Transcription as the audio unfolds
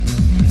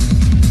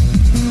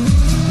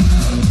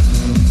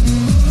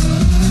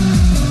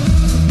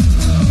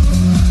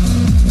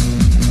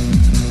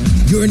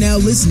You're now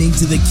listening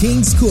to the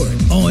King's Court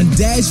on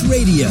Dash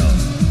Radio,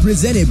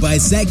 presented by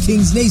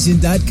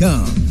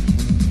SacKingsNation.com.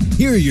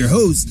 Here are your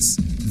hosts,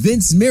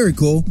 Vince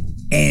Miracle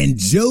and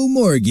Joe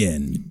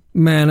Morgan.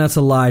 Man, that's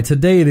a lie.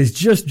 Today it is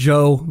just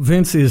Joe.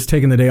 Vince is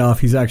taking the day off.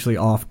 He's actually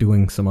off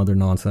doing some other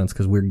nonsense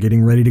because we're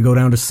getting ready to go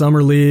down to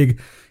Summer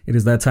League. It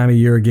is that time of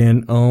year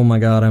again. Oh my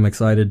God, I'm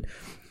excited.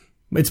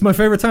 It's my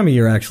favorite time of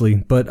year, actually.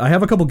 But I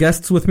have a couple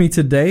guests with me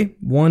today.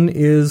 One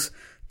is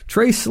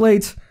Trey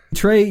Slate.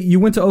 Trey, you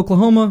went to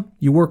Oklahoma.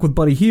 You work with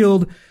Buddy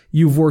Hield.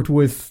 You've worked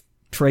with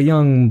Trey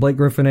Young, Blake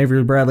Griffin,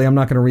 Avery Bradley. I'm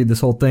not going to read this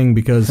whole thing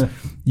because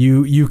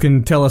you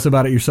can tell us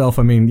about it yourself.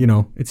 I mean, you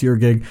know, it's your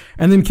gig.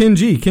 And then Ken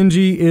G. Ken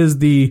G is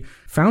the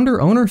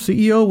founder, owner,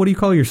 CEO. What do you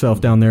call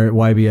yourself down there at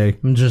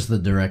YBA? I'm just the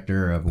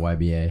director of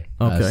YBA.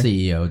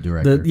 Okay. CEO,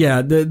 director.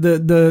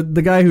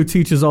 The guy who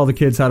teaches all the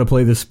kids how to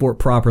play this sport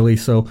properly.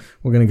 So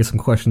we're going to get some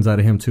questions out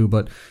of him too.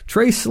 But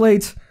Trey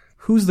Slate,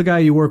 who's the guy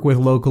you work with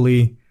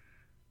locally?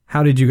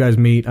 How did you guys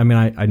meet? I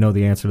mean, I know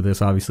the answer to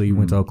this. Obviously, you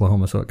went to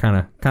Oklahoma, so it kind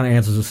of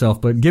answers itself.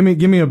 But give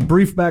me a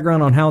brief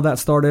background on how that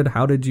started.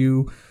 How did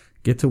you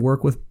get to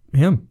work with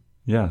him?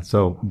 Yeah,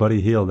 so Buddy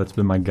Hield, that's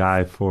been my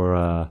guy for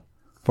a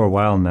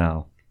while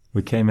now.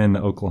 We came into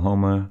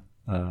Oklahoma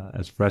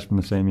as freshmen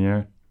the same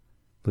year.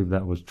 I believe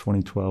that was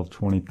 2012,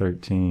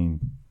 2013.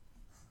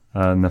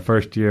 In the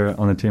first year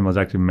on the team, I was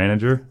actually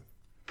manager,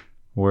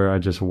 where I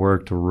just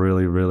worked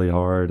really, really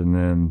hard and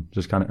then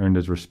just kind of earned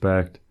his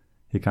respect.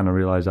 He kind of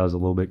realized I was a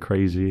little bit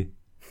crazy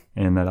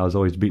and that I was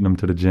always beating him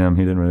to the gym.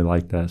 He didn't really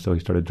like that, so he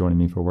started joining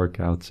me for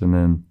workouts. And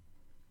then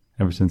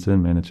ever since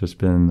then, man, it's just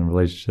been a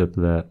relationship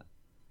that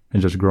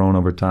has just grown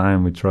over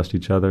time. We trust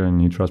each other,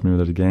 and he trusts me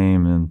with the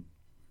game, and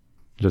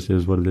it just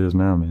is what it is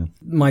now, man.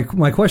 My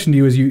question to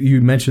you is you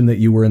mentioned that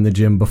you were in the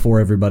gym before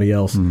everybody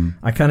else.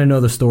 I kind of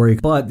know the story,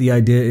 but the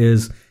idea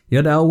is you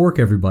had to outwork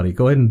everybody.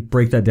 Go ahead and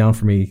break that down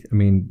for me. I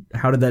mean,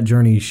 how did that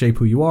journey shape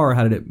who you are?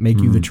 How did it make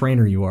you the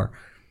trainer you are?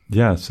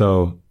 Yeah,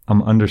 so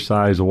I'm an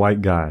undersized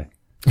white guy,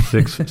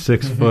 six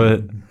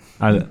foot.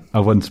 I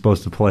wasn't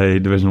supposed to play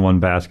Division I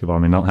basketball. I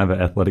mean, I don't have an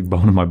athletic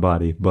bone in my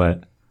body,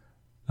 but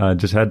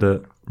just had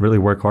to really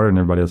work harder than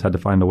everybody else. Had to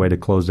find a way to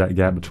close that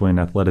gap between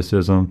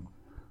athleticism.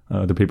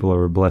 The people who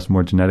were blessed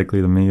more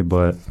genetically than me,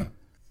 but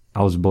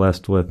I was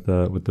blessed with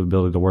the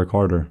ability to work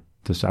harder,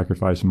 to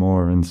sacrifice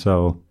more. And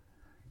so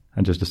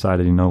I just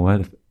decided, you know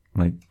what,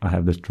 I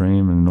have this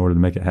dream, and in order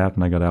to make it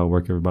happen, I got to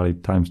outwork everybody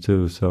times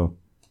two. So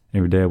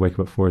every day I wake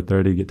up at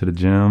 4:30, get to the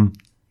gym,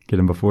 get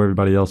in before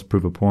everybody else,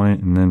 prove a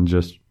point, and then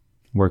just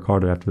work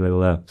harder after they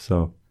left.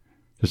 So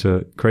just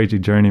a crazy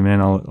journey,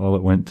 man. All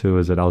it went to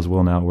is that I was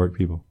willing to outwork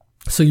people.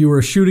 So you were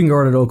a shooting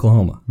guard at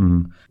Oklahoma.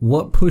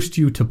 What pushed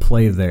you to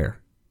play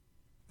there?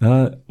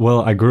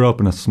 Well, I grew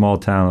up in a small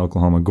town in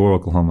Oklahoma, Gore,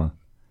 Oklahoma.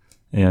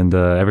 And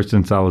ever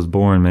since I was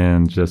born,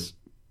 man, just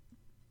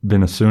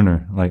been a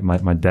Sooner. Like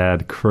my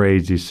dad,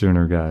 crazy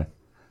Sooner guy.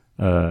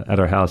 At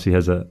our house, he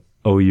has a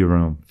OU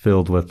room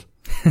filled with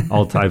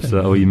all types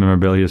of OU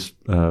memorabilia,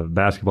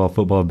 basketball,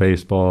 football,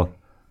 baseball.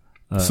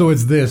 So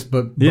it's this,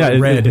 but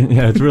red.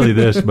 It's really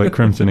this, but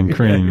crimson and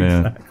cream,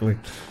 man. Exactly.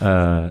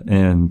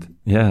 And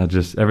yeah,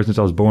 just ever since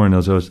I was born,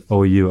 it was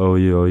always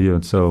OU.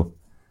 And so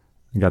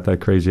I got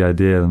that crazy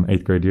idea in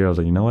 8th grade year. I was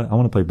like, you know what? I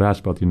want to play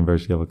basketball at the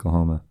University of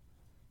Oklahoma.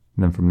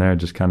 And then from there,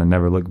 just kind of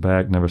never looked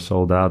back, never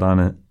sold out on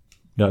it.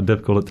 Got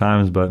difficult at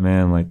times, but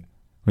man, like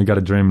when you got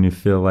a dream and you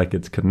feel like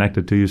it's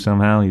connected to you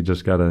somehow, you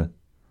just got to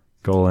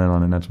go in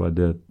on it, and that's what I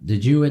did.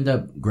 Did you end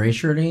up gray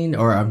shirting,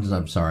 or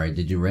I'm sorry,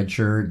 did you red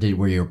shirt?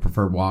 Were you a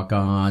preferred walk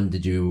on?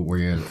 Were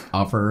you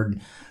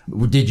offered?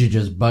 Did you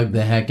just bug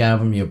the heck out of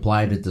them? You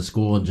applied at the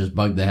school and just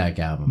bugged the heck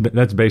out of them?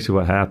 That's basically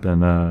what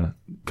happened.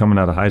 Coming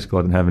out of high school,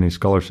 I didn't have any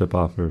scholarship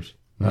offers,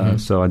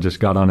 so I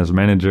just got on as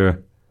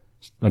manager.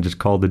 I just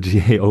called the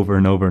GA over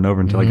and over and over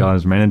until I got on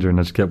as manager, and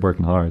I just kept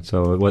working hard.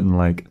 So it wasn't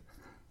like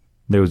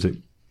there was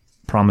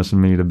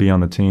promising me to be on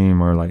the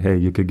team or like, hey,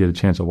 you could get a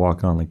chance to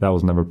walk on. Like that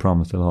was never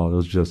promised at all. It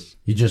was just...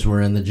 You just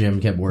were in the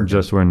gym, kept working?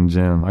 Just were in the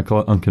gym. I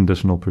call it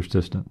unconditional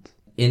persistence.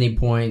 Any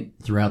point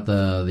throughout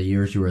the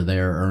years you were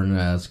there earn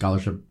a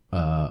scholarship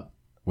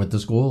with the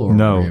school? Or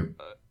no.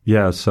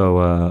 Yeah, so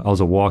I was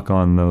a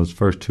walk-on those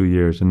first 2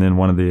 years, and then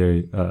one of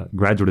the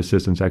graduate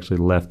assistants actually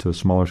left to a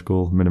smaller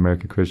school,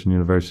 Mid-America Christian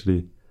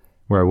University,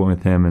 where I went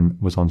with him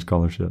and was on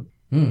scholarship.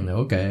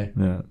 Okay.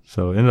 Yeah,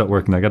 so it ended up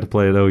working. I got to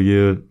play at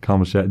OU,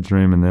 accomplish that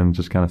dream, and then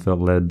just kind of felt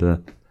led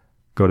to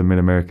go to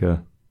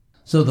Mid-America.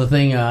 So the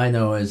thing I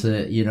know is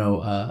that,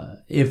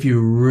 if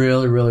you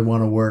really, really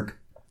want to work,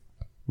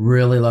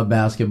 really love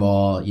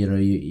basketball,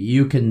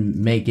 you can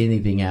make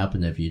anything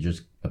happen if you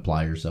just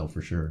apply yourself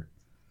for sure.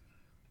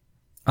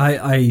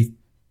 I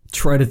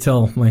try to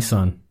tell my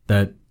son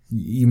that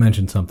you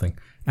mentioned something,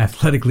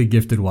 athletically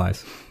gifted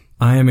wise.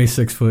 I am a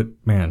 6-foot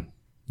man.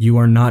 You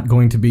are not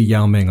going to be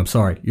Yao Ming. I'm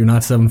sorry. You're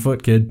not 7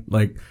 foot, kid.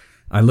 Like,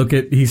 I look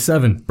at, he's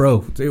 7.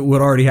 Bro, it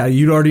would already have,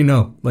 you'd already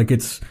know. Like, I'm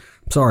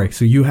sorry.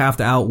 So you have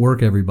to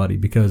outwork everybody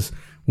because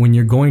when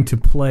you're going to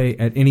play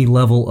at any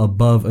level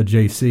above a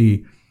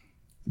JC,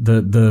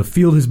 the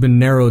field has been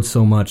narrowed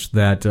so much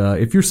that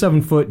if you're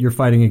 7 foot, you're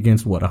fighting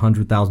against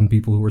 100,000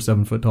 people who are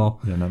 7 foot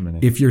tall. Yeah, not many.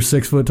 If you're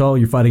 6 foot tall,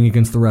 you're fighting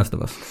against the rest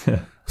of us.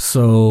 Yeah.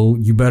 So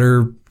you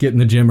better get in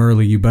the gym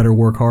early. You better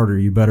work harder.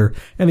 You better.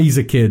 And he's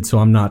a kid, so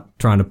I'm not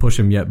trying to push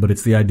him yet. But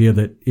it's the idea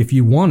that if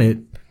you want it,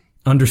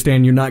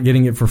 understand you're not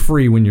getting it for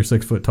free when you're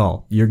 6 foot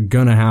tall. You're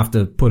gonna have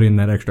to put in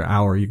that extra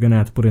hour. You're gonna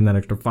have to put in that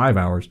extra 5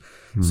 hours.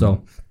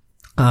 So,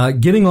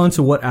 getting on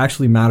to what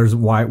actually matters,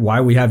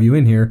 why we have you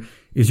in here,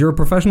 is you're a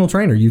professional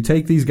trainer. You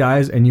take these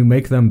guys and you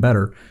make them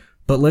better.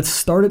 But let's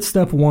start at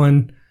step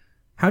one.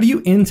 How do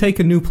you intake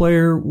a new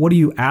player? What do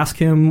you ask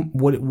him?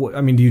 What I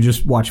mean, do you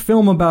just watch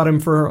film about him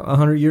for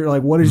 100 years?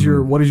 Like, what is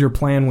your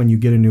plan when you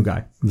get a new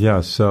guy?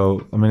 Yeah,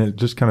 so I mean, it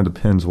just kind of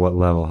depends what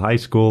level. High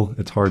school,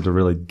 it's hard to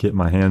really get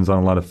my hands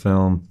on a lot of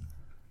film,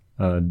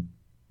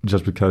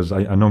 just because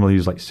I normally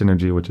use like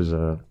Synergy, which is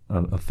a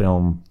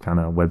film kind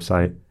of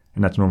website,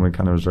 and that's normally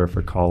kind of reserved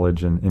for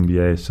college and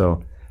NBA.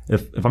 So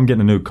if I'm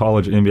getting a new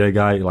college or NBA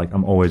guy, like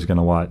I'm always going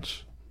to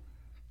watch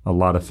a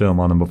lot of film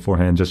on them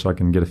beforehand, just so I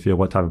can get a feel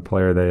what type of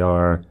player they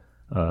are,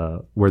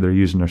 where they're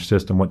using their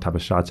system, what type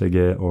of shots they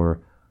get,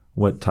 or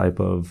what type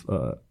of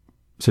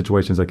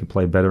situations they could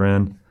play better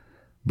in.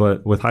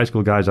 But with high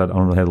school guys, I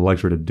don't really have the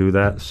luxury to do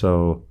that.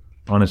 So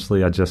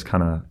honestly, I just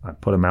I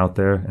put them out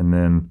there, and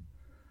then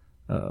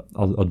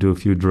I'll do a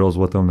few drills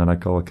with them that I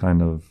call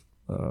kind of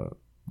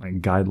like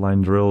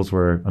guideline drills,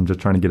 where I'm just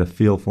trying to get a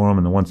feel for them.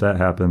 And then once that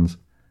happens,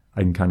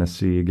 I can kind of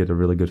get a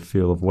really good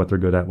feel of what they're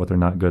good at, what they're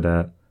not good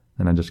at.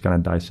 And I just kind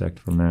of dissect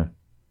from there.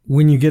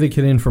 When you get a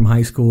kid in from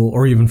high school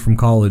or even from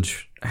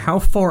college, how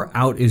far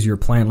out is your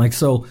plan? Like,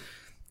 so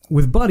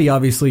with Buddy,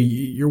 obviously,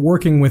 you're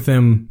working with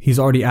him. He's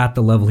already at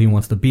the level he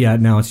wants to be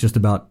at. Now it's just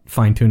about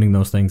fine-tuning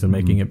those things and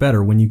making it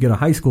better. When you get a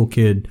high school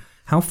kid,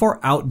 how far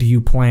out do you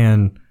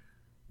plan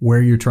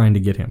where you're trying to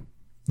get him?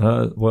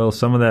 Well,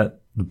 some of that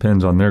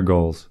depends on their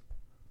goals.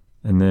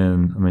 And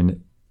then, I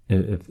mean,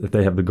 if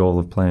they have the goal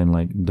of playing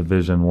like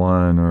Division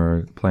I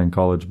or playing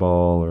college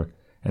ball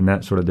and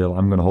that sort of deal,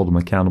 I'm going to hold them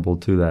accountable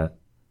to that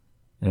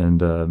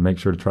and make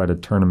sure to try to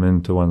turn them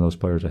into one of those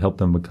players, to help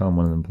them become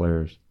one of them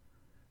players.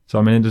 So,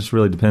 I mean, it just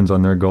really depends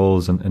on their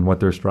goals and what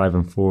they're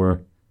striving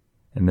for.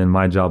 And then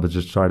my job is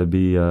just try to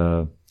be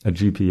a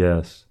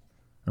GPS.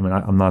 I mean,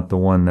 I'm not the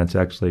one that's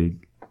actually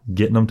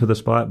getting them to the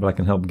spot, but I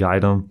can help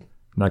guide them,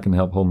 and I can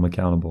help hold them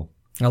accountable.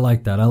 I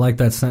like that. I like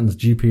that sentence,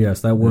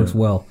 GPS. That works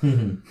well.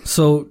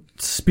 So,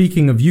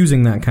 speaking of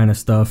using that kind of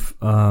stuff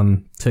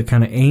to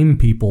kind of aim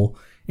people,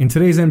 in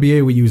today's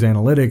NBA, we use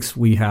analytics,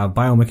 we have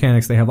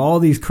biomechanics, they have all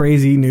these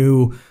crazy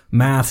new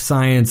math,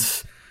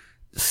 science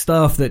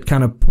stuff that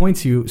kind of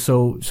points you.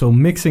 So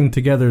mixing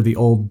together the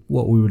old,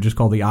 what we would just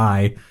call the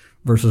eye,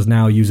 versus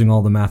now using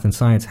all the math and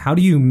science, how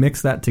do you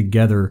mix that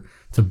together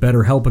to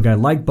better help a guy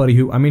like Buddy,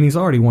 who, I mean, he's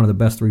already one of the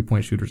best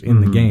three-point shooters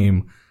in the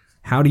game.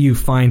 How do you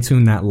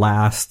fine-tune that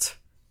last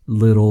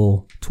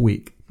little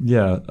tweak?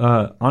 Yeah,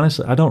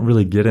 honestly, I don't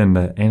really get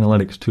into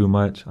analytics too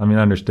much. I mean,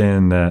 I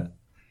understand that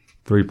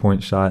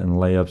three-point shot and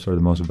layups are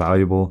the most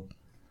valuable,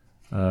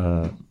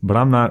 but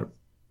I'm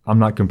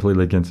not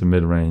completely against the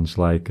mid-range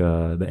like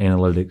the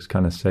analytics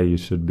kind of say you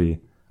should be.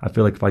 I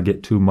feel like if I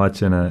get too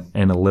much in an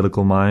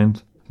analytical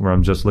mind, where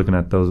I'm just looking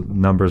at those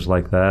numbers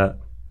like that,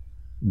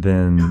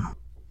 then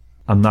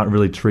I'm not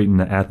really treating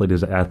the athlete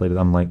as an athlete.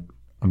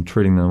 I'm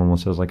treating them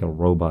almost as like a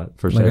robot,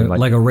 per se.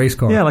 Like a race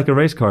car. Yeah, like a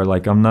race car.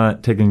 Like, I'm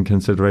not taking into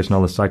consideration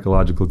all the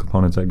psychological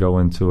components that go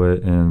into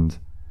it. And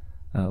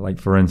like,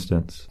 for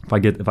instance,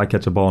 if I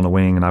catch a ball in the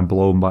wing and I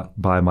blow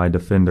by my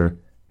defender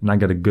and I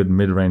get a good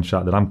mid-range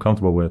shot that I'm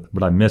comfortable with,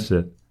 but I miss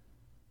it,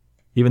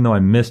 even though I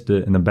missed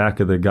it in the back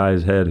of the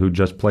guy's head who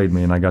just played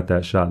me and I got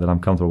that shot that I'm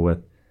comfortable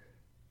with,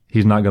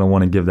 he's not going to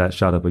want to give that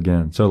shot up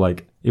again. So,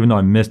 like, even though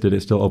I missed it,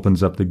 it still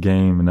opens up the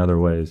game in other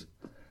ways.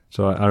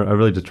 So I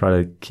really just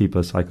try to keep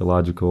a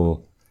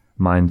psychological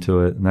mind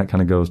to it, and that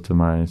kind of goes to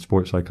my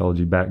sports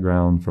psychology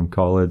background from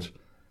college.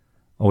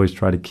 Always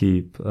try to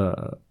keep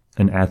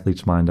an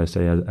athlete's mind, I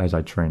say, as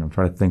I train. I'm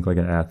trying to think like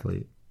an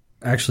athlete.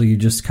 Actually, you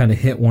just kind of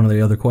hit one of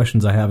the other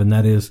questions I have, and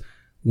that is,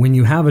 when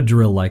you have a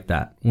drill like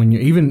that, when you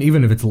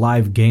even if it's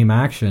live game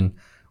action,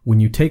 when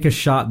you take a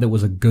shot that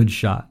was a good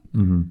shot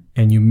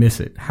and you miss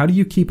it, how do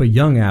you keep a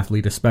young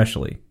athlete,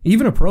 especially,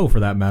 even a pro for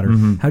that matter,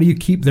 how do you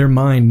keep their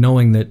mind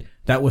knowing that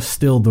that was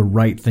still the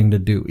right thing to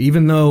do?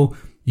 Even though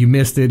you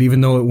missed it, even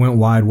though it went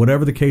wide,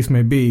 whatever the case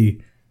may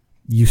be,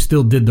 you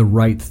still did the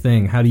right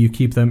thing. How do you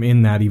keep them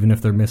in that, even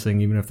if they're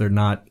missing, even if they're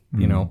not,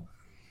 you know,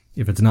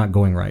 if it's not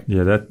going right?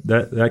 Yeah,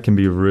 that can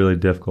be really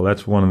difficult.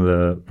 That's one of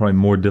the probably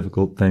more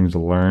difficult things to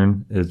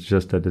learn, is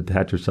just to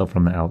detach yourself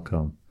from the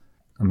outcome.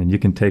 I mean, you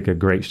can take a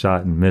great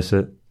shot and miss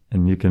it,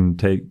 and you can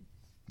take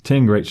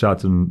 10 great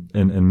shots and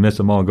miss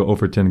them all and go 0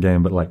 for 10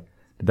 game, but, like,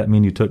 did that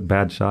mean you took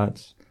bad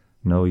shots?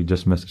 No, you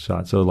just missed a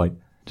shot. So, like,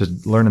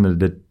 just learning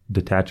to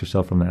detach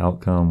yourself from the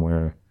outcome,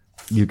 where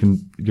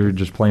you're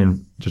just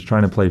trying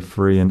to play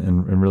free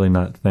and really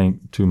not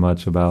think too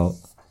much about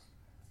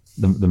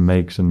the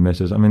makes and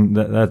misses. I mean,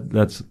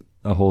 that's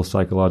a whole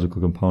psychological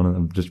component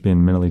of just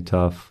being mentally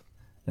tough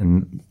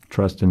and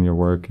trust in your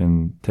work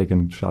and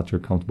taking shots you're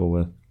comfortable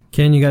with.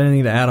 Ken, you got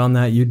anything to add on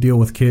that? You deal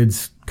with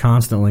kids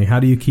constantly. How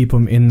do you keep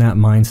them in that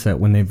mindset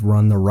when they've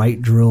run the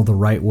right drill the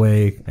right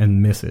way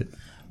and miss it?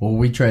 Well,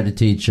 we try to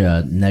teach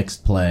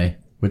next play,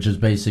 which is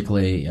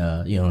basically,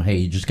 hey,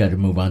 you just got to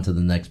move on to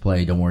the next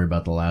play. Don't worry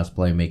about the last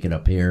play. Make it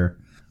up here.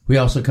 We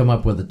also come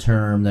up with a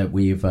term that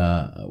we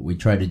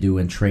try to do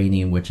in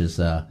training, which is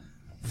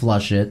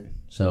flush it.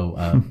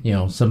 So,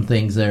 some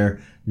things that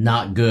are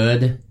not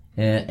good,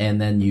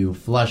 and then you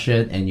flush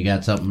it, and you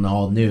got something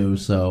all new.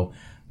 So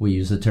we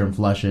use the term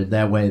flush it.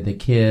 That way the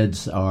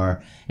kids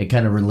it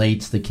kind of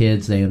relates to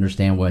kids. They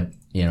understand what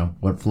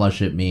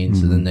flush it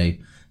means, and then they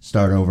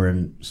start over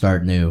and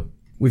start new.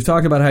 We've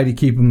talked about how to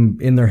keep them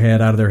in their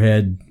head, out of their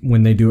head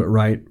when they do it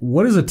right.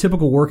 What does a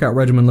typical workout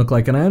regimen look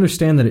like? And I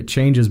understand that it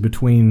changes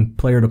between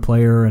player to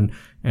player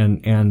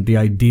and the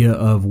idea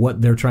of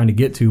what they're trying to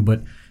get to,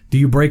 but do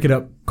you break it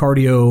up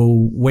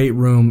cardio, weight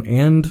room,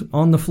 and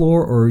on the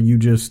floor, or you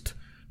just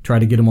try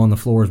to get them on the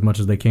floor as much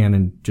as they can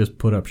and just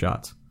put up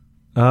shots?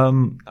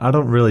 I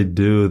don't really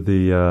do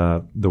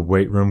the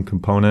weight room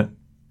component.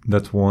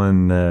 That's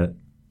one that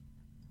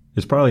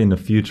is probably in the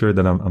future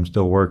that I'm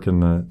still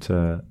working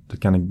to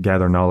kind of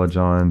gather knowledge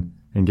on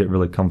and get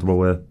really comfortable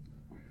with.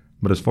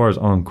 But as far as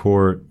on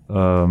court,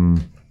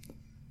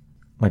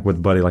 like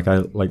with Buddy, like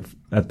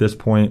at this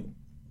point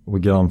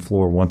we get on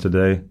floor once a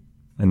day,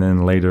 and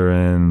then later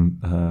in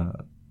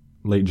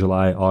late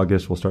July,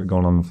 August, we'll start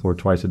going on the floor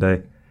twice a day.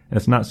 And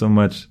it's not so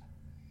much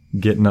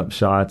getting up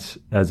shots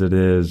as it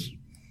is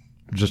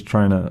just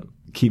trying to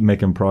keep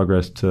making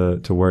progress to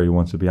where he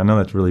wants to be. I know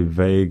that's really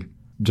vague.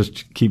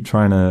 Just keep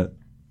trying to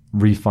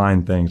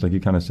refine things, like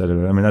you kind of said it.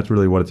 I mean, that's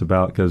really what it's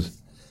about,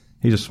 because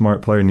he's a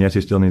smart player, and yes,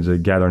 he still needs to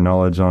gather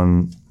knowledge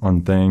on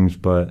things,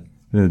 but at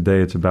the end of the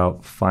day, it's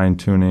about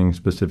fine-tuning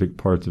specific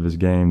parts of his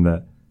game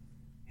that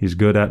he's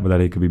good at, but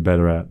that he could be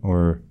better at,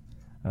 or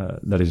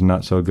that he's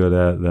not so good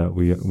at that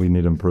we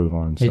need to improve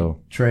on. Hey,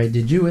 so, Trey,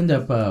 did you end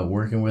up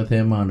working with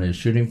him on his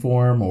shooting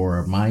form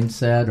or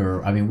mindset,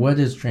 or what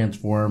has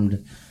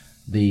transformed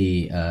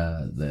the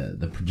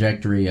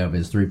trajectory of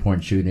his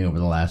 3-point shooting over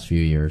the last few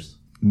years?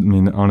 I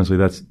mean, honestly,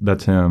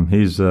 that's him.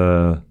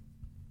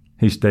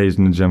 He stays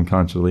in the gym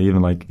constantly,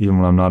 even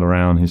when I'm not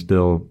around, he's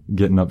still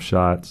getting up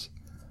shots.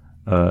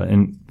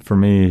 And for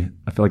me,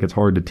 I feel like it's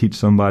hard to teach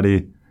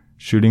somebody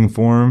shooting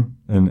form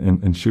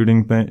and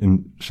shooting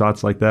and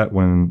shots like that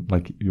when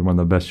like you're one of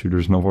the best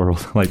shooters in the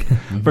world. Like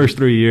first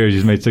 3 years,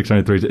 he's made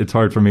 600 threes. It's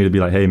hard for me to be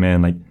like, hey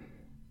man, like,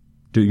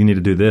 you need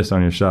to do this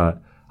on your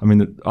shot. I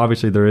mean,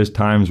 obviously there is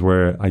times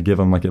where I give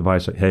him like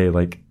advice, like, hey,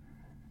 like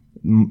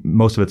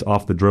most of it's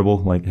off the dribble.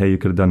 Like, hey, you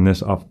could have done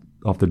this off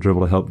the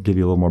dribble to help give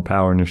you a little more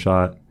power in your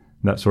shot,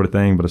 that sort of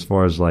thing. But as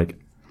far as like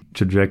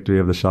trajectory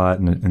of the shot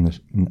and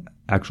the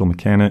actual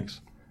mechanics,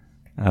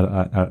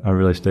 I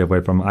really stay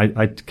away from them.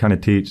 I kind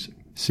of teach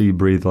see,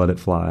 breathe, let it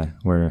fly,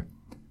 where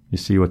you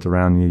see what's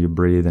around you, you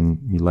breathe, and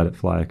you let it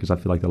fly. Because I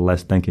feel like the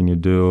less thinking you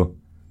do,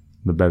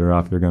 the better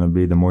off you're going to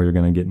be, the more you're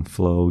going to get in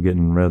flow, get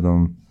in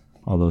rhythm,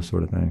 all those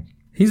sort of things.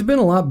 He's been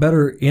a lot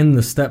better in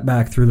the step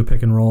back through the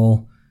pick and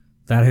roll.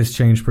 That has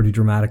changed pretty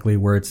dramatically,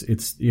 where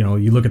it's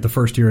you look at the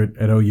first year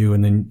at OU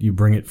and then you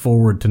bring it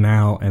forward to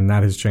now, and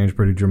that has changed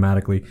pretty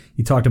dramatically.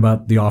 You talked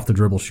about the off the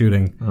dribble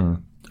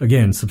shooting.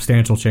 Again,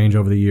 substantial change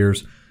over the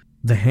years.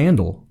 The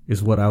handle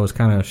is what I was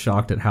kind of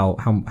shocked at how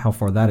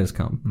far that has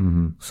come.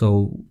 Mm-hmm.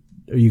 So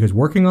are you guys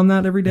working on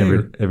that every day?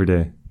 Every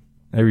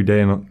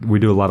day, and we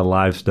do a lot of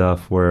live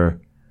stuff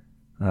where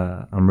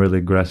I'm really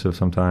aggressive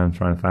sometimes,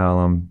 trying to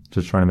foul him,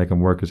 just trying to make him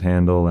work his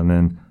handle, and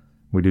then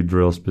we do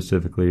drills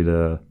specifically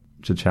to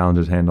challenge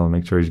his handle and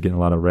make sure he's getting a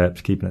lot of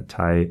reps, keeping it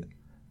tight,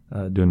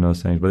 doing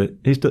those things. But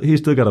he's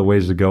still got a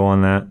ways to go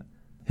on that.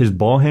 His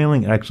ball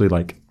handling, actually,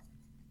 like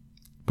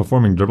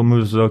performing dribble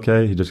moves is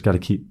okay. He just got to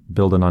keep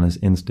building on his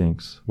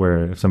instincts,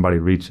 where if somebody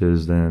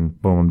reaches, then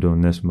boom, I'm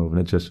doing this move,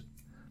 and it just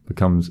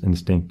becomes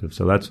instinctive.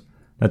 So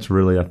that's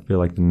really, I feel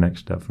like, the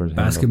next step for his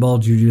basketball,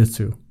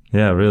 jiu-jitsu.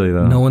 Yeah, really,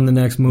 though. Knowing the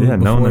next move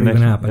before it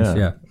even happens.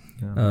 Yeah.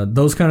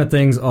 Those kind of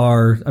things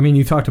are, I mean,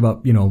 you talked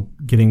about,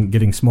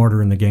 getting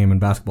smarter in the game and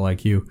basketball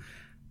IQ.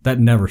 That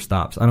never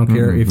stops. I don't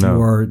care if you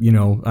are,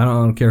 I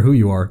don't care who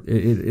you are.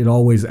 It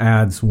always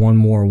adds one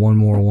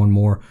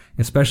more,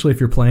 especially if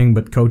you're playing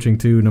but coaching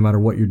too, no matter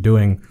what you're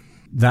doing.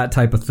 That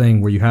type of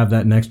thing where you have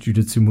that next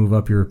jiu-jitsu move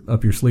up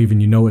your sleeve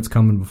and it's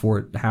coming before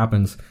it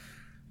happens.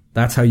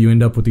 That's how you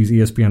end up with these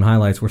ESPN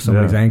highlights where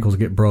somebody's ankles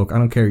get broke. I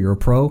don't care. You're a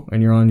pro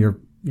and you're on your,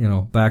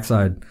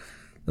 backside.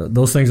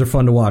 Those things are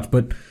fun to watch.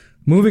 But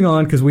moving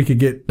on, because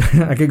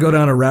I could go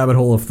down a rabbit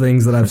hole of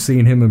things that I've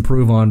seen him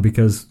improve on,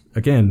 because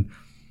again,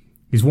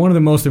 he's one of the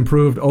most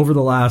improved over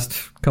the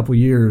last couple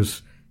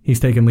years. He's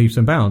taken leaps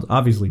and bounds.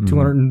 Obviously,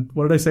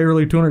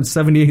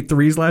 278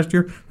 threes last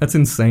year. That's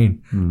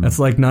insane. That's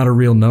like not a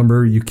real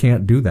number. You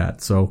can't do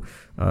that. So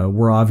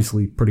we're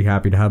obviously pretty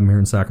happy to have him here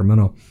in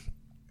Sacramento.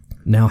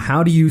 Now,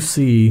 how do you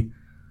see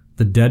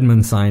the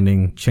Dedmon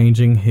signing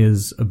changing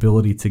his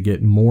ability to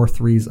get more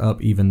threes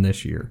up even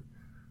this year?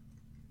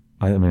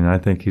 I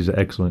think he's an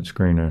excellent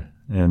screener,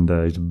 and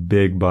he's a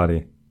big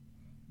body.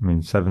 I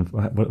mean, 7.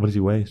 What does he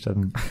weigh?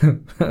 7.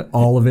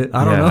 All of it.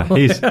 I don't know.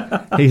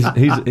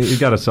 he's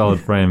got a solid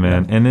frame,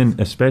 man. And then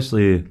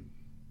especially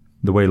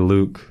the way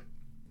Luke,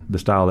 the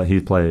style that he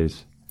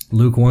plays.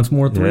 Luke wants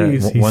more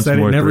threes. He said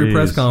it in every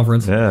press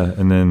conference. Yeah,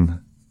 and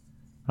then,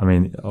 I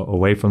mean,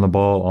 away from the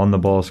ball, on the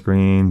ball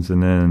screens,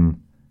 and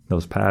then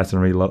those pass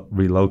and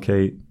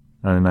relocate.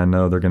 And I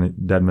know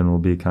Dedmon will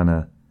be kind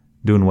of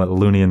doing what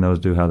Looney and those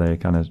do, how they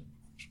kind of,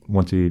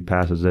 once he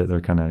passes it,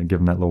 they're kind of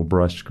giving that little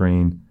brush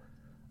screen.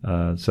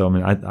 So, I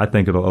mean, I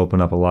think it'll open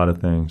up a lot of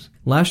things.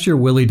 Last year,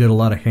 Willie did a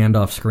lot of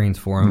handoff screens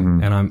for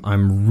him, and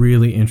I'm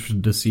really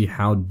interested to see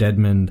how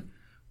Dedmon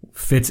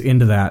fits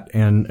into that.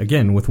 And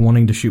again, with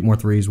wanting to shoot more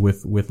threes,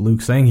 with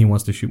Luke saying he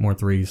wants to shoot more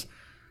threes,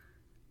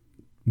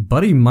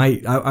 Buddy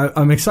might.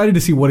 I'm excited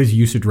to see what his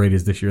usage rate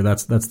is this year.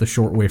 That's the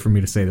short way for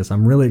me to say this.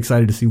 I'm really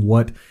excited to see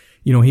what,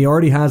 he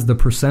already has the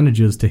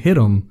percentages to hit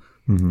him.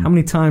 How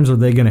many times are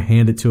they going to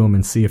hand it to him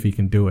and see if he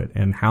can do it?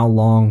 And how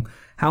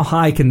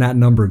high can that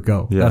number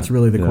go? Yeah, that's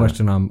really the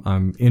question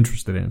I'm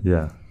interested in.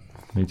 Yeah,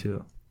 me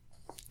too.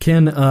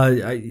 Ken,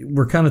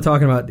 we're kind of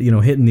talking about,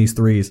 hitting these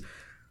threes.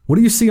 What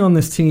do you see on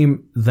this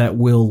team that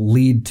will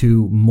lead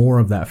to more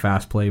of that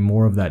fast play,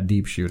 more of that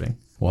deep shooting?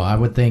 Well, I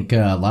would think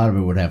a lot of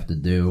it would have to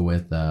do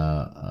with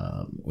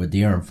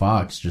De'Aaron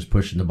Fox just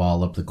pushing the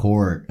ball up the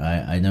court.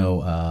 I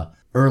know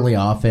early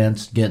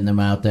offense, getting them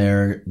out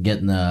there,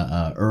 getting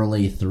the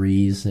early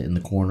threes in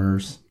the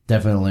corners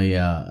definitely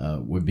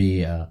would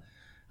be.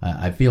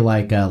 I feel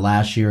like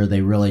last year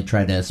they really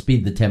tried to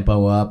speed the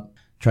tempo up,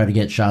 try to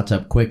get shots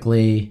up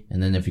quickly,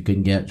 and then if you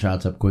couldn't get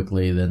shots up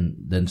quickly,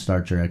 then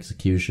start your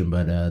execution.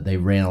 But they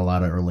ran a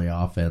lot of early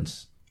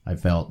offense. I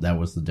felt that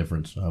was the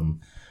difference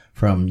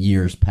from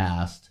years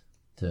past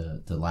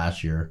to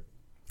last year.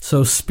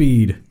 So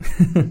speed.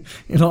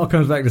 It all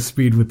comes back to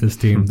speed with this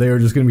team. They are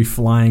just going to be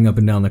flying up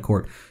and down the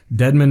court.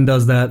 Dedmon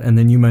does that, and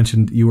then you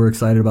mentioned you were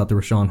excited about the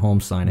Rashawn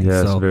Holmes signing.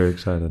 Yes, so very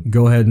excited.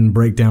 Go ahead and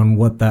break down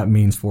what that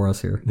means for us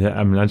here. Yeah,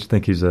 I mean, I just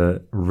think he's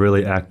a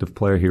really active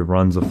player. He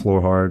runs the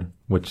floor hard,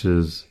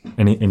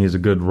 and he's a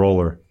good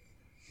roller,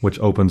 which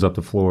opens up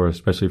the floor,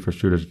 especially for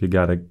shooters. If you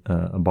got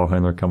a ball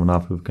handler coming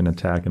off who can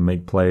attack and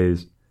make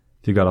plays,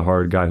 if you got a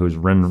hard guy who's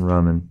rim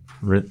running,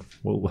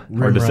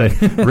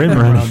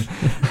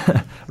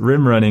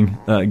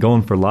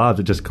 going for lobs,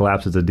 it just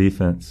collapses the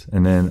defense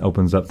and then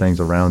opens up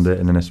things around it.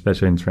 And then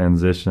especially in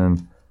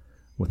transition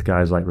with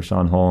guys like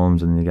Rashawn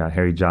Holmes, and you got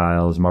Harry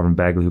Giles, Marvin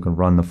Bagley, who can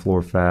run the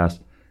floor fast,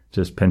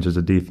 just pinches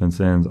the defense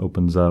ends,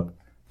 opens up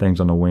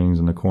things on the wings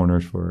and the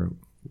corners for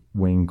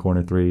wing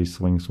corner threes,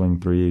 swing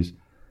threes.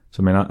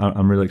 So, I mean,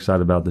 I'm really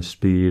excited about the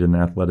speed and the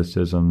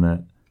athleticism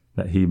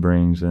that he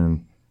brings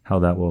and how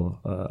that will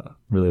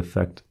really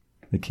affect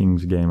the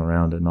Kings game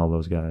around it and all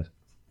those guys.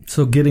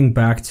 So getting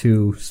back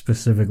to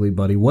specifically,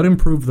 Buddy, what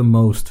improved the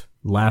most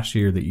last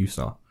year that you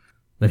saw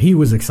that he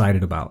was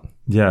excited about?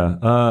 Yeah,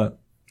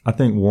 I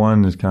think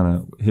one is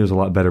he was a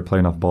lot better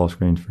playing off ball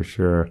screens for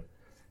sure.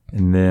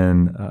 And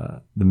then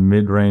the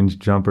mid-range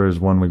jumper is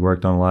one we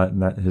worked on a lot,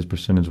 and that his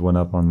percentage went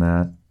up on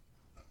that.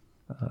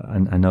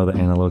 I know the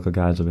analytical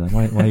guys will be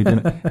like, why are you doing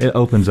it? It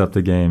opens up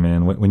the game,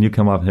 man. When you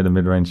come off and hit a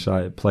mid-range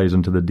shot, it plays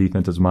into the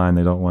defense's mind.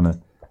 They don't want to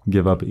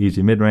give up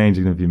easy mid-range,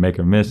 even if you make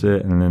or miss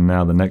it. And then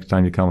now the next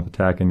time you come up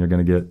attacking, you're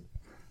going to get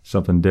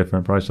something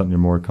different, probably something you're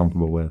more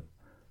comfortable with.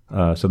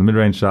 So the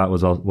mid-range shot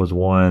was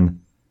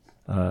one,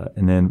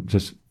 and then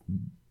just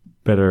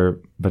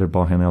better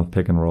ball handling with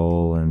pick and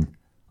roll. And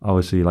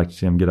obviously, you like to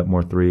see him get up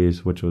more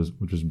threes, which was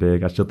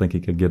big. I still think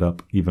he could get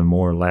up even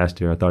more last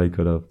year. I thought he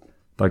could have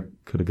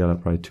got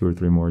up probably 2 or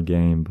 3 more a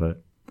game,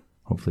 but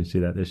hopefully see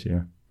that this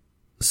year.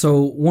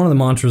 So one of the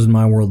mantras in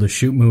my world is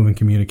shoot, move, and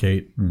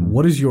communicate. Mm-hmm.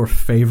 What is your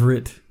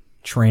favorite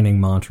training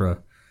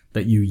mantra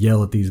that you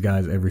yell at these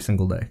guys every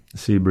single day?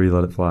 See, breathe,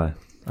 let it fly.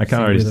 I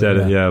kind of already said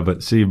it, yeah,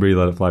 but see, breathe,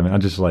 let it fly. Man, I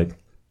just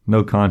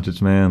no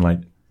conscience, man.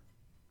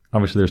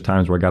 Obviously there's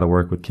times where I got to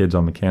work with kids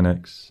on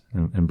mechanics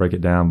and break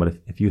it down, but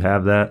if you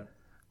have that,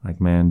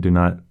 man, do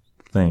not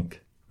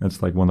think. That's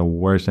one of the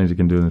worst things you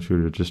can do in the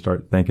shooter, just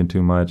start thinking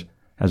too much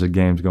as the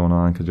game's going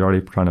on, because you're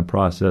already trying to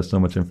process so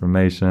much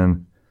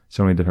information,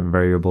 so many different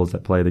variables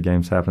that play. The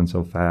game's happening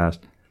so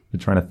fast. You're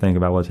trying to think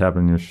about what's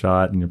happening in your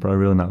shot, and you're probably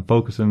really not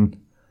focusing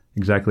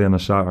exactly on the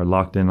shot or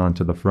locked in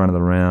onto the front of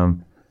the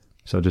rim.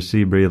 So just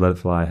see, breathe, let it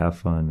fly, have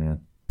fun, man.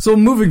 So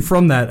moving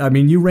from that, I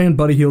mean, you ran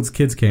Buddy Hield's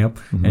kids camp,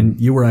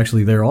 and you were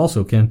actually there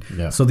also, Ken.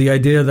 Yeah. So the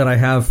idea that I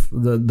have,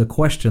 the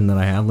question that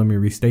I have, let me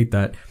restate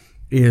that,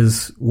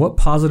 is what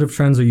positive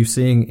trends are you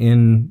seeing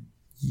in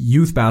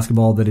youth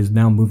basketball that is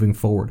now moving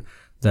forward?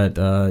 That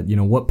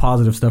what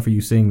positive stuff are you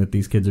seeing that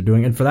these kids are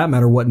doing, and for that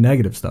matter, what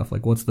negative stuff?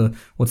 What's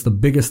the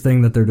biggest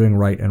thing that they're doing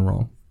right and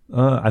wrong?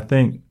 I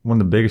think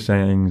one of the biggest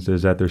things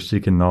is that they're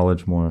seeking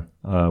knowledge more,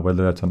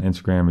 whether that's on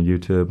Instagram or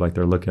YouTube.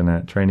 They're looking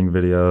at training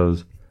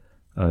videos,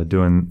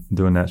 doing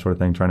that sort of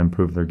thing, trying to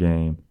improve their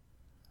game.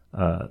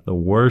 The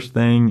worst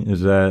thing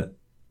is that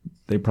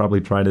they probably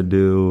try to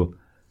do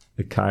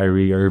the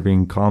Kyrie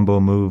Irving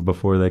combo move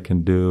before they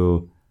can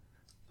do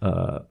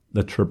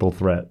the triple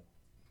threat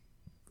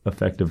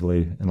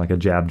effectively and a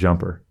jab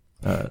jumper.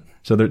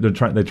 So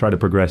they try to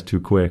progress too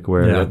quick,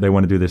 where they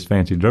want to do this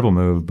fancy dribble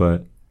move,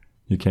 but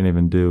you can't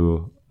even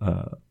do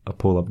a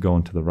pull up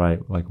going to the right,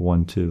 like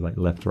 1-2, like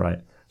left right.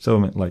 So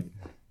like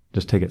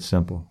just take it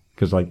simple,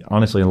 because like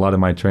honestly, a lot of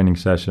my training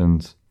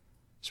sessions,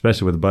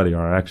 especially with Buddy,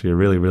 are actually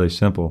really, really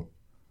simple,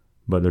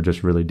 but they're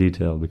just really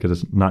detailed, because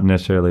it's not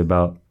necessarily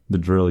about the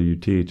drill you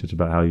teach, it's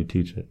about how you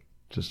teach it.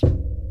 Just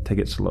take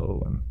it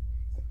slow and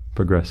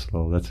progress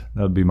slow. That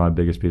would be my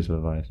biggest piece of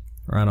advice.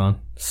 Right on.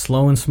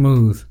 Slow and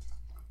smooth.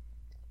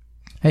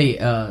 Hey,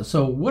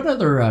 so what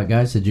other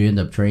guys did you end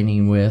up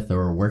training with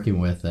or working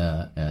with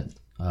at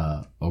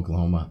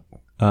Oklahoma?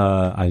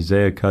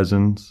 Isaiah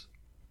Cousins,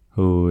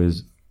 who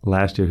is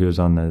last year he was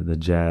on the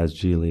Jazz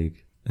G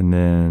League, and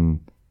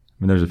then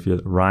there's a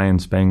few. Ryan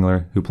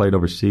Spangler, who played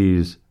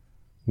overseas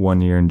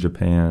 1 year in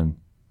Japan.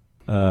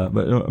 But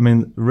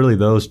really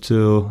those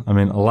two. A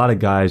lot of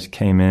guys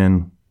came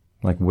in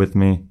like with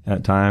me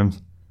at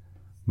times,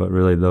 but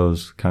really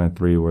those kind of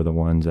three were the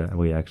ones that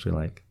we actually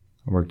like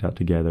worked out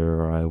together,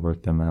 or I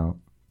worked them out,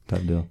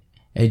 type deal.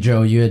 Hey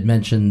Joe, you had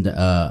mentioned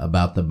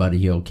about the Buddy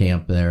Hield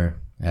camp there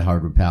at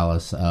Hardwood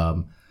Palace.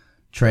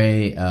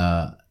 Trey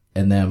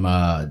and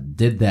them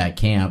did that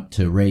camp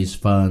to raise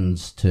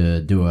funds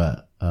to do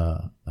a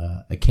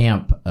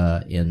camp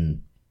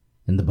in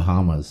the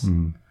Bahamas.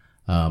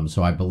 Mm.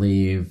 So I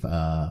believe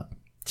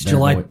it's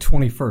July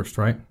 21st,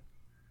 right?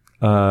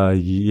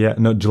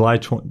 July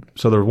 20.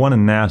 So the one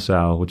in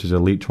Nassau, which is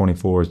Elite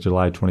 24, is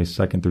July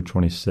 22nd through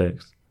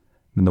 26th.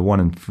 And the one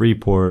in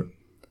Freeport,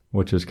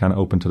 which is kind of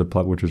open to the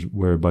public, which is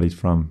where Buddy's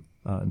from,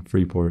 in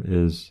Freeport,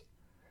 is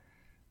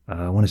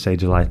I want to say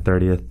July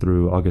 30th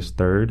through August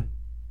 3rd.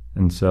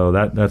 And so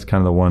that's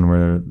kind of the one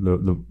where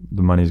the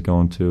money's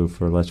going to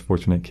for less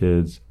fortunate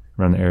kids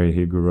around the area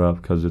he grew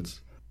up, because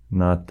it's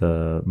not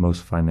the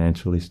most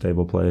financially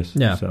stable place.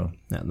 Yeah. So.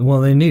 Yeah.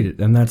 Well, they need it.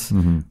 And that's,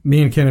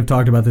 me and Ken have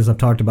talked about this. I've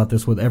talked about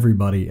this with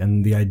everybody.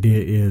 And the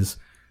idea is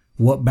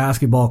what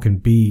basketball can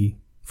be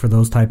for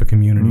those type of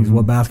communities,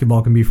 what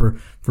basketball can be for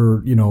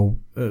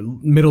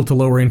middle to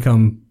lower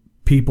income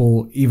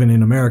people, even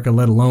in America,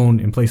 let alone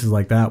in places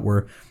like that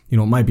where, it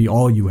might be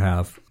all you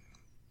have.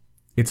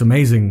 It's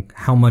amazing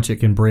how much it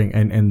can bring.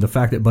 And the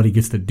fact that Buddy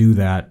gets to do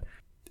that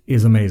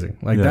is amazing.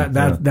 Like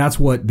that's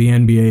what the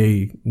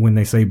NBA, when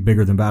they say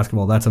bigger than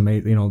basketball, that's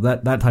amazing.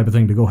 That type of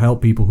thing, to go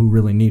help people who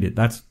really need it.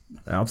 That's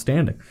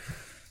outstanding.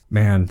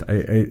 Man,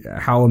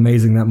 how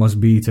amazing that must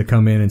be to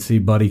come in and see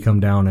Buddy come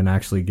down and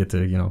actually get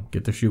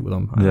to shoot with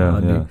him.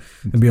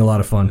 It'd be a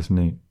lot of fun. It's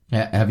neat.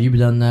 Have you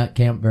done that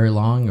camp very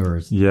long, or?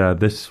 Yeah,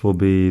 this will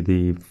be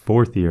the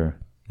 4th year.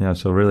 Yeah,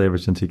 so really ever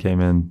since he came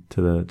in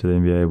to the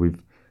NBA,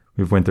 we've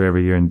went there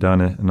every year and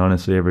done it. And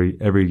honestly,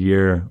 every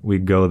year we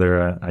go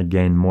there, I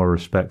gain more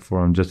respect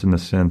for him, just in the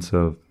sense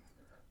of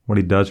what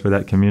he does for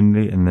that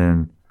community, and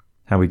then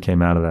how he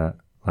came out of that.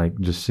 Like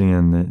just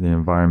seeing the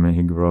environment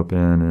he grew up in,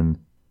 and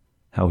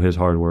how his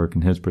hard work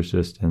and his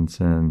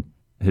persistence and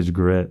his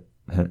grit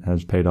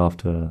has paid off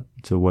to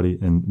what he,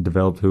 and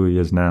developed who he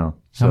is now.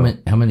 So,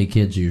 how many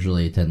kids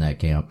usually attend that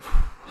camp?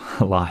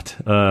 A lot.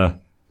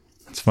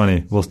 It's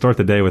funny. We'll start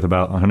the day with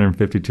about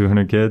 150,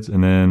 200 kids,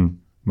 and then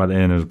by the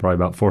end there's probably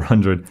about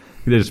 400.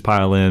 They just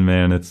pile in,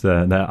 man. It's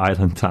that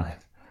island time.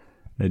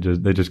 They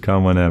just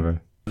come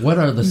whenever. What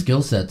are the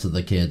skill sets of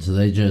the kids? Are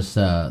they just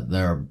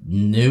they're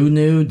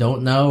new,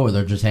 don't know, or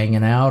they're just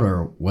hanging out,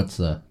 or what's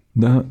the?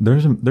 No,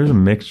 there's a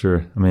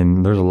mixture.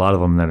 There's a lot of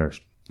them that are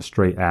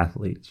straight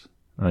athletes.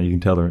 You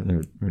can tell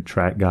they're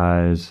track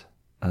guys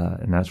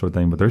and that sort of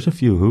thing. But there's a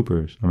few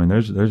hoopers.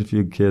 There's a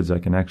few kids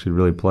that can actually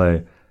really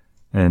play,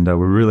 and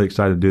we're really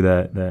excited to do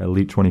that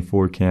Elite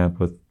 24 camp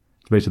with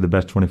basically the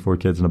best 24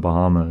 kids in the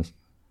Bahamas.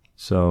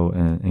 So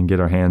and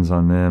get our hands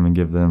on them and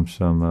give them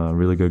some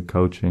really good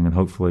coaching, and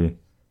hopefully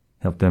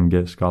help them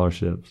get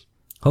scholarships.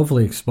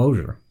 Hopefully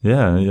exposure.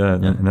 Yeah.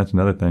 And that's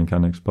another thing,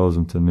 kind of expose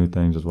them to new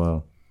things as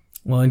well.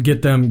 Well, and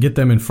get them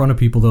in front of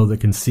people, though, that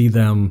can see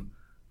them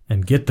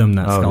and get them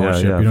that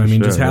scholarship. Yeah, you know what I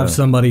mean? Sure, just have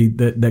somebody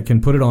that can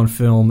put it on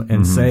film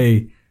and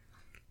say,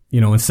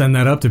 and send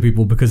that up to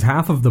people, because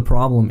half of the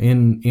problem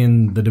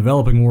in the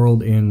developing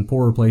world, in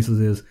poorer places,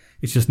 is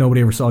it's just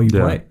nobody ever saw you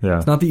play. Yeah.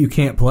 It's not that you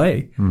can't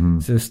play.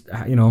 It's just,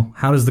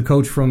 how does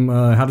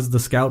the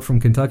scout from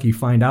Kentucky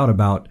find out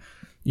about,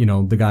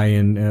 the guy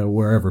in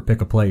wherever,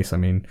 pick a place.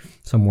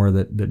 Somewhere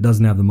that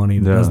doesn't have the money,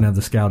 that doesn't have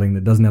the scouting,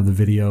 that doesn't have the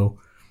video.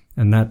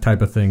 And that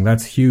type of thing,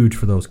 that's huge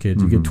for those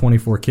kids. You get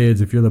 24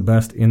 kids. If you're the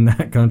best in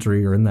that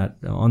country or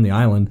on the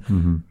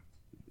island,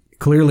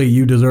 clearly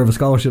you deserve a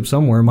scholarship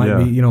somewhere.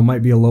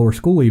 Might be a lower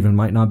school, even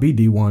might not be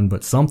D1,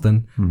 but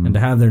something. And to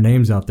have their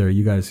names out there,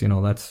 you guys,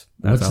 that's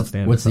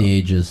outstanding. What's the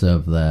ages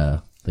of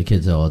the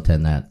kids that will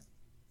attend that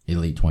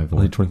Elite 24?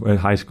 Elite 24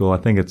 high school. I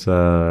think it's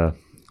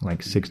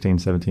like 16,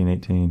 17,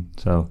 18.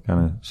 So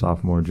kind of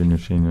sophomore, junior,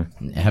 senior.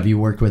 Have you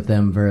worked with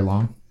them very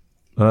long?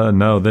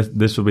 No,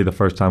 this will be the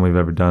first time we've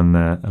ever done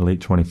that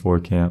Elite 24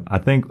 camp. I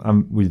think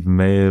we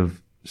may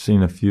have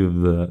seen a few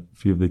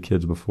of the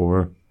kids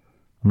before.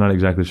 I'm not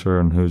exactly sure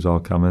on who's all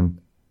coming,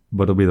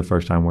 but it'll be the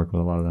first time working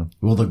with a lot of them.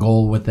 Will the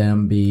goal with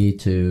them be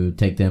to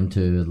take them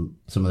to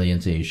some of the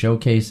NCAA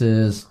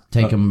showcases,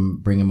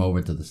 bring them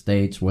over to the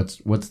States? What's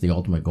the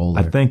ultimate goal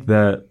there? I think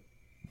that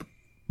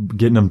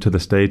getting them to the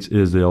States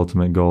is the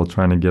ultimate goal,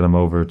 trying to get them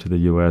over to the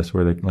U.S.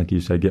 where they, like you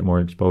said, get more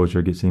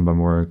exposure, get seen by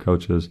more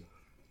coaches.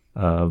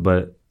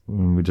 But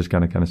we just got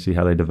to kind of see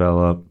how they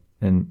develop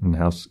and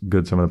how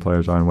good some of the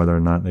players are and whether or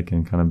not they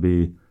can kind of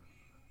be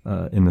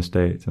in the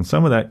States. And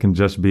some of that can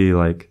just be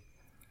like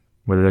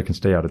whether they can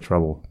stay out of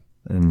trouble.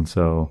 And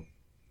so,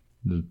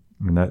 I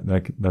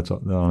mean, that's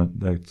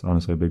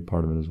honestly a big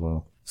part of it as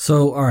well.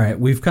 So, all right,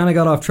 we've kind of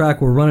got off track.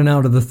 We're running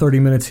out of the 30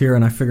 minutes here,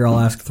 and I figure I'll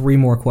ask 3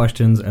 more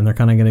questions, and they're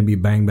kind of going to be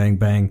bang, bang,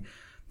 bang.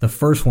 The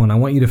first one, I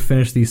want you to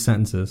finish these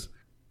sentences.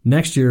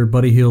 Next year,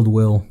 Buddy Hield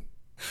will...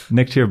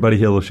 Next year, Buddy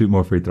Hield will shoot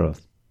more free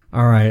throws.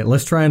 All right,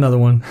 let's try another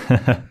one.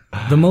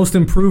 The most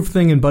improved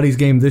thing in Buddy's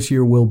game this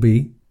year will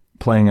be...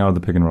 Playing out of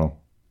the pick and roll.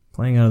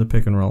 Playing out of the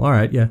pick and roll. All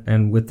right, yeah.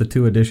 And with the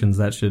 2 additions,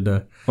 that should...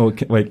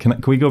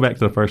 Can we go back to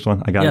the first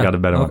one? I got a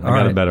better one. I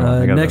got a better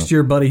one. Next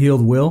year, Buddy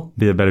Hield will...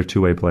 Be a better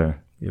two-way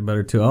player. Be a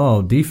better two.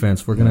 Oh,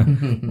 defense. We're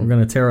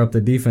gonna tear up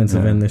the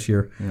defensive end this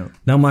year. Yeah.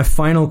 Now, my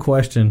final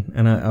question,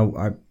 and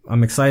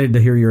I'm excited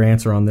to hear your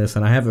answer on this,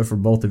 and I have it for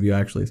both of you,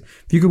 actually.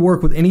 If you could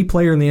work with any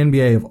player in the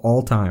NBA of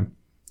all time,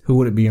 who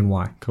would it be and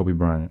why? Kobe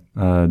Bryant.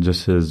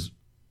 Just his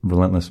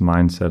relentless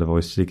mindset of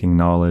always seeking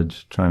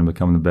knowledge, trying to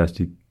become the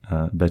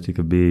best he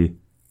could be.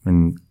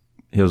 And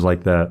he was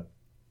like that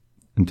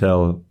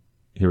until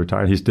he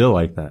retired. He's still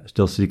like that,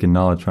 still seeking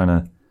knowledge, trying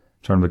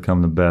to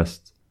become the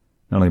best,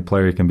 not only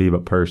player he can be,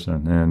 but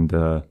person. And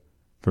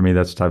for me,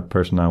 that's the type of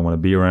person I want to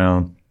be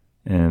around.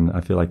 And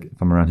I feel like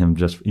if I'm around him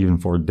just even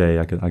for a day,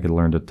 I could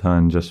learn a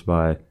ton just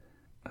by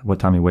what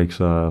time he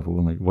wakes up,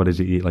 like what does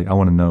he eat. Like I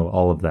want to know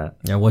all of that.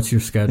 Yeah, what's your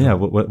schedule? Yeah,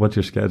 what's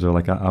your schedule?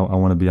 Like I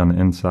want to be on the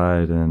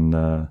inside and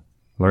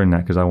learn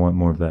that because I want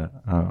more of that.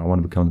 I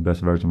want to become the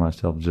best version of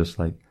myself, just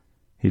like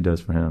he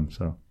does for him.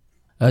 So,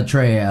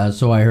 Trey,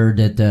 so I heard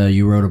that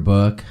you wrote a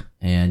book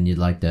and you'd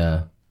like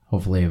to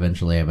hopefully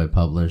eventually have it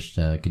published.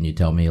 Can you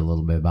tell me a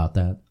little bit about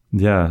that?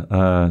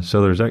 Yeah.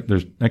 So there's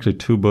actually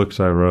 2 books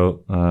I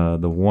wrote.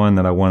 The one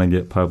that I want to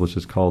get published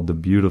is called The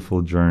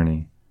Beautiful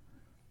Journey.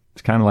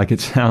 It's kind of like it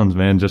sounds,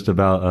 man, just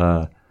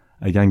about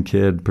a young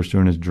kid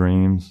pursuing his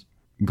dreams,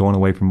 going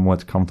away from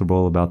what's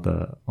comfortable, about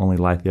the only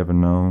life he ever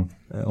known,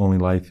 only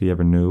life he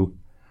ever knew,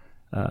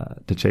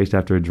 to chase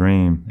after a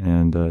dream,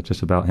 and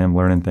just about him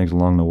learning things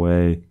along the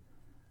way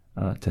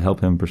to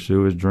help him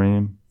pursue his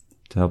dream,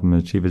 to help him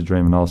achieve his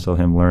dream, and also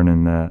him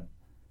learning that,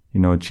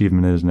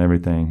 achievement isn't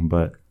everything,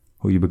 but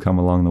who you become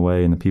along the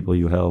way and the people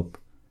you help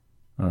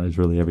is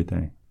really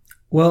everything.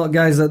 Well,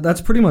 guys, that's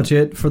pretty much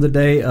it for the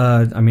day.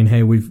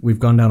 Hey, we've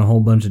gone down a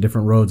whole bunch of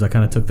different roads. I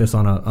kind of took this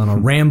on a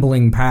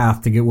rambling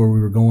path to get where we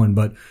were going,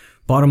 but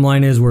bottom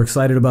line is we're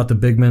excited about the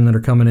big men that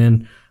are coming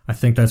in. I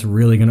think that's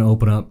really going to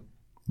open up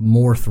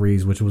more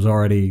threes, which was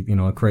already,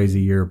 a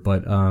crazy year.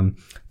 But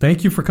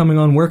thank you for coming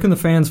on. Where can the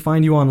fans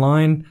find you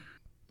online?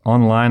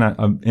 Online,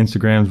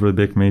 Instagram's really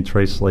big for me,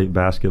 Trey Slate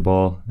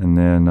Basketball, and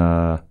then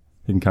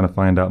you can kind of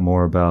find out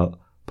more about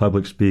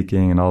public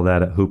speaking and all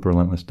that at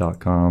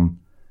hooprelentless.com.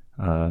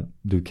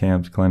 Do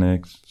camps,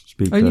 clinics,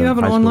 speak and to you have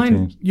an high school online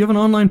teams. You have an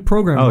online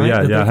program. Oh,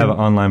 right? yeah, I have an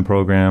online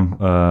program.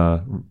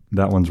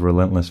 That one's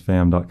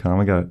relentlessfam.com.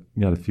 I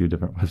got a few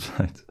different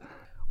websites.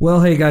 Well,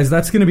 hey guys,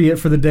 that's going to be it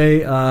for the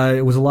day.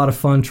 It was a lot of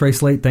fun. Trey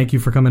Slate, thank you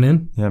for coming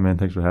in. Yeah, man,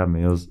 thanks for having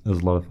me. It was a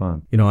lot of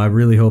fun. I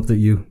really hope that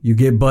you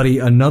get Buddy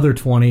another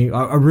 20.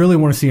 I really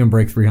want to see him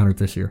break 300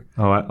 this year.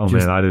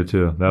 Man, I do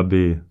too. That'd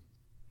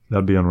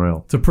be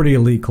unreal. It's a pretty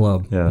elite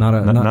club. Yeah,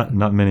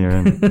 not many are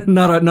in.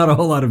 not a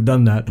whole lot have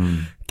done that.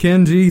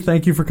 Ken G,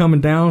 thank you for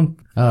coming down.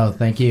 Oh,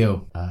 thank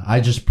you.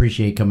 I just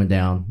appreciate coming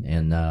down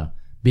and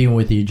being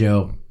with you,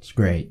 Joe. It's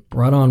great.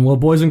 Right on. Well,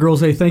 boys and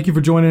girls, hey, thank you for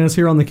joining us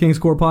here on the King's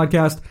Court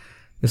Podcast.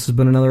 This has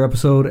been another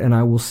episode, and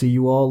I will see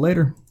you all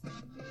later.